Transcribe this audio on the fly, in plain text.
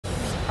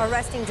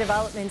Arresting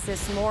developments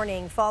this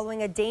morning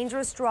following a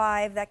dangerous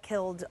drive that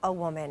killed a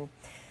woman.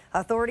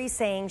 Authorities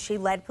saying she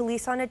led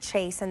police on a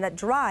chase and that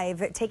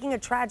drive taking a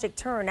tragic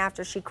turn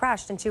after she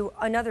crashed into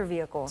another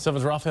vehicle.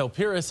 7's Rafael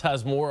Pires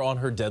has more on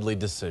her deadly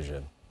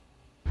decision.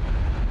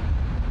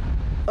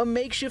 A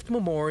makeshift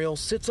memorial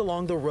sits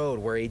along the road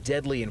where a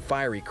deadly and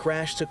fiery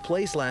crash took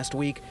place last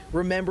week,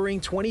 remembering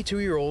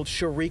 22-year-old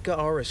Sharika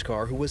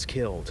Ariskar, who was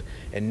killed.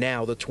 And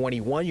now the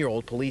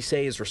 21-year-old police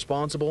say is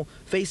responsible,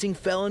 facing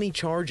felony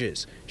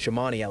charges.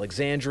 Shamonni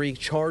Alexandre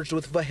charged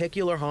with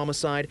vehicular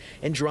homicide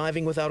and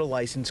driving without a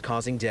license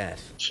causing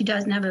death. She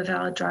doesn't have a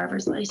valid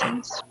driver's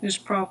license. There's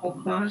probable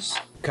cause.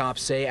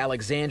 Cops say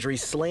Alexandre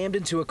slammed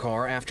into a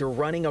car after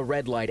running a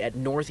red light at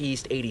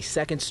Northeast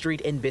 82nd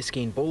Street and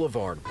Biscayne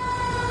Boulevard.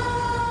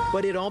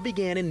 But it all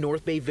began in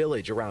North Bay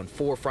Village around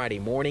 4 Friday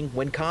morning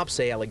when cops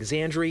say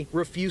Alexandre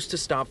refused to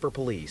stop for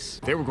police.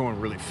 They were going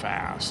really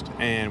fast,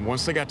 and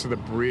once they got to the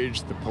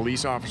bridge, the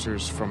police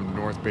officers from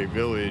North Bay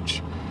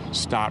Village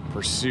stopped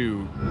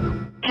pursuit.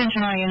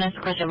 Attention all units,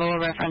 of course, I will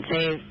reference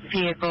a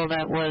vehicle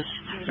that was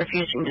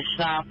refusing to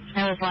stop.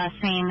 It was last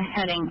seen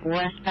heading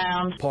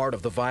westbound. Part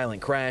of the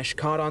violent crash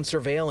caught on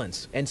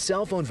surveillance, and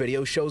cell phone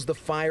video shows the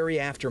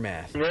fiery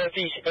aftermath.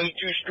 Northeast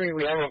 82nd Street,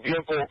 we have a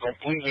vehicle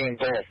completely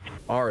engulfed.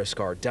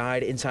 Ariskar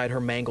died inside her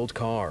mangled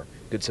car.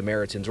 Good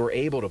Samaritans were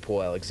able to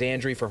pull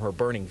Alexandre from her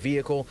burning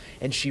vehicle,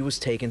 and she was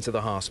taken to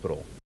the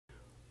hospital.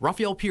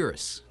 Rafael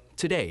Pires,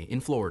 today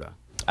in Florida.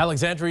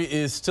 Alexandre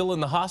is still in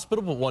the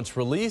hospital, but once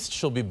released,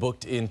 she'll be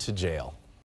booked into jail.